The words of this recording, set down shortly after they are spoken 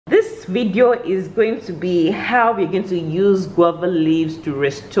video is going to be how we're going to use guava leaves to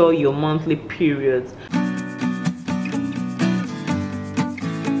restore your monthly periods.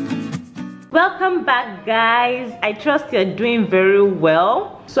 Welcome back, guys. I trust you're doing very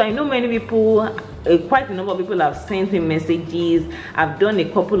well. So I know many people, quite a number of people have sent me messages. I've done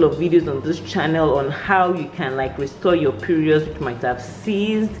a couple of videos on this channel on how you can like restore your periods which might have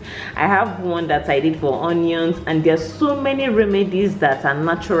ceased. I have one that I did for onions, and there's so many remedies that are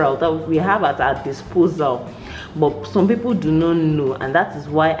natural that we have at our disposal, but some people do not know, and that is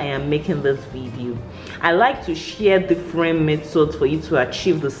why I am making this video. I like to share different methods for you to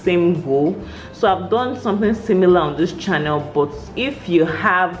achieve the same goal. So I've done something similar on this channel, but if you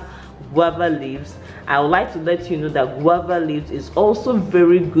have guava leaves, I would like to let you know that guava leaves is also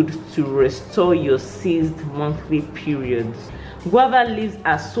very good to restore your ceased monthly periods. Guava leaves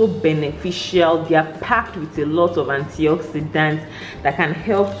are so beneficial. They are packed with a lot of antioxidants that can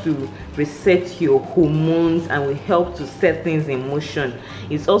help to reset your hormones and will help to set things in motion.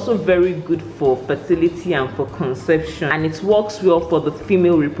 It's also very good for fertility and for conception, and it works well for the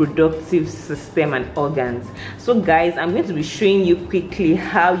female reproductive system and organs. So guys, I'm going to be showing you quickly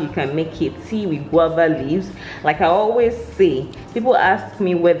how you can make a tea with guava leaves. Like I always say, people ask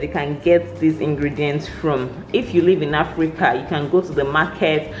me where they can get these ingredients from. If you live in Africa, you can go to the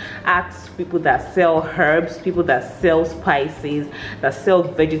market, ask people that sell herbs, people that sell spices, that sell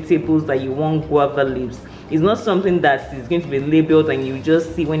vegetables that you want guava leaves. It's not something that is going to be labeled and you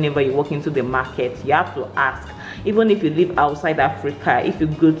just see whenever you walk into the market. You have to ask. Even if you live outside Africa, if you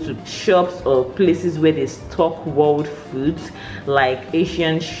go to shops or places where they stock world foods like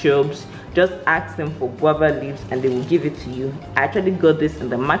Asian shops, just ask them for guava leaves and they will give it to you. I actually got this in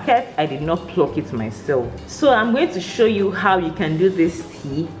the market. I did not pluck it myself. So I'm going to show you how you can do this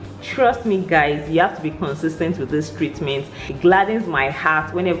tea. Trust me guys, you have to be consistent with this treatment. It gladdens my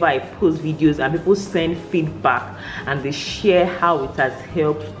heart whenever I post videos and people send feedback and they share how it has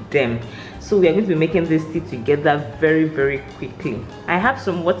helped them. So we are going to be making this tea together very, very quickly. I have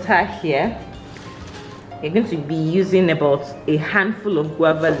some water here. You're going to be using about a handful of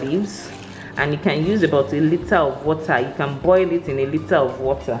guava leaves, and you can use about a liter of water. You can boil it in a liter of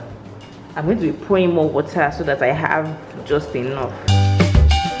water. I'm going to be pouring more water so that I have just enough.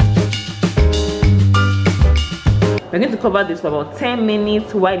 We're going to cover this for about 10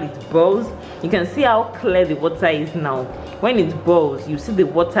 minutes while it boils. You can see how clear the water is now. When it boils, you see the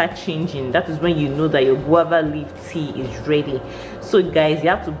water changing. That is when you know that your guava leaf tea is ready. So guys, you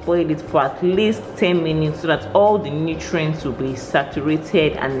have to boil it for at least 10 minutes so that all the nutrients will be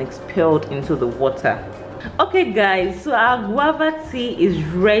saturated and expelled into the water. Okay guys, so our guava tea is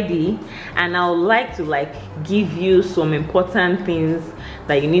ready, and I would like to give you some important things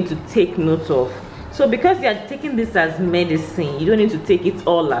that you need to take note of. So because you are taking this as medicine, you don't need to take it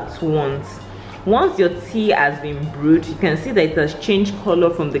all at once. Once your tea has been brewed, you can see that it has changed color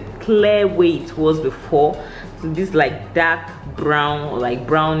from the clear way it was before to this like dark brown or like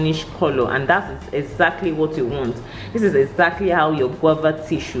brownish color, and that's exactly what you want. This is exactly how your guava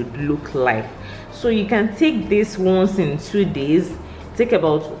tea should look like. So you can take this once in 2 days. Take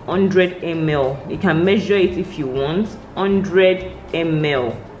about 100 ml. You can measure it if you want. 100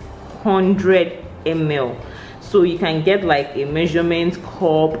 ml. 100 ml. So you can get like a measurement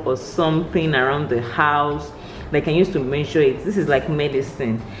cup or something around the house that can use to measure it. This is like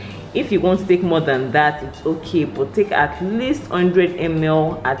medicine. If you want to take more than that, it's okay, but take at least 100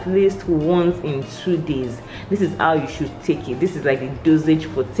 ml at least once in 2 days. This is how you should take it. This is like the dosage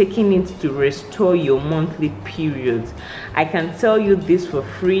for taking it to restore your monthly periods. I can tell you this for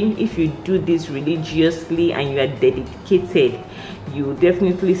free. If you do this religiously and you are dedicated, you will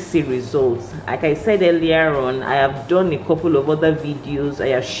definitely see results. Like I said earlier on, I have done a couple of other videos. I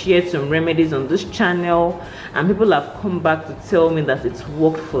have shared some remedies on this channel, and people have come back to tell me that it's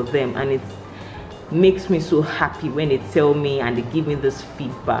worked for them, and it makes me so happy when they tell me and they give me this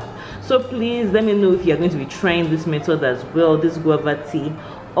feedback. So please let me know if you're going to be trying this method as well, this guava tea.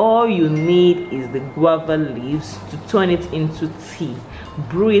 All you need is the guava leaves to turn it into tea.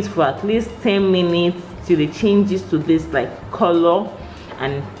 Brew it for at least 10 minutes till it changes to this like color,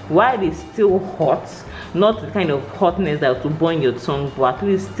 and while it's still hot, not the kind of hotness that will burn your tongue, but at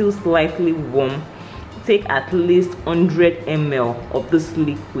least still slightly warm, take at least 100 ml of this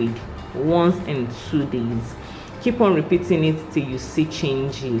liquid once in 2 days. Keep on repeating it till you see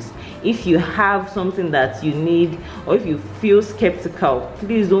changes. If you have something that you need, or if you feel skeptical,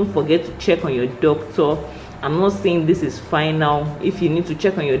 please don't forget to check on your doctor. I'm not saying this is final. If you need to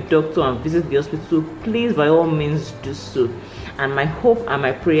check on your doctor and visit the hospital, please by all means do so. And my hope and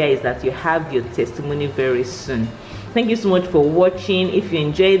my prayer is that you have your testimony very soon. Thank you so much for watching. If you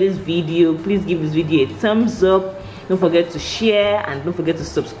enjoyed this video, please give this video a thumbs up. Don't forget to share and don't forget to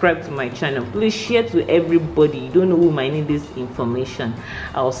subscribe to my channel. Please share to everybody. You don't know who might need this information.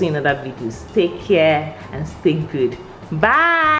 I'll see you in other videos. Take care and stay good. Bye.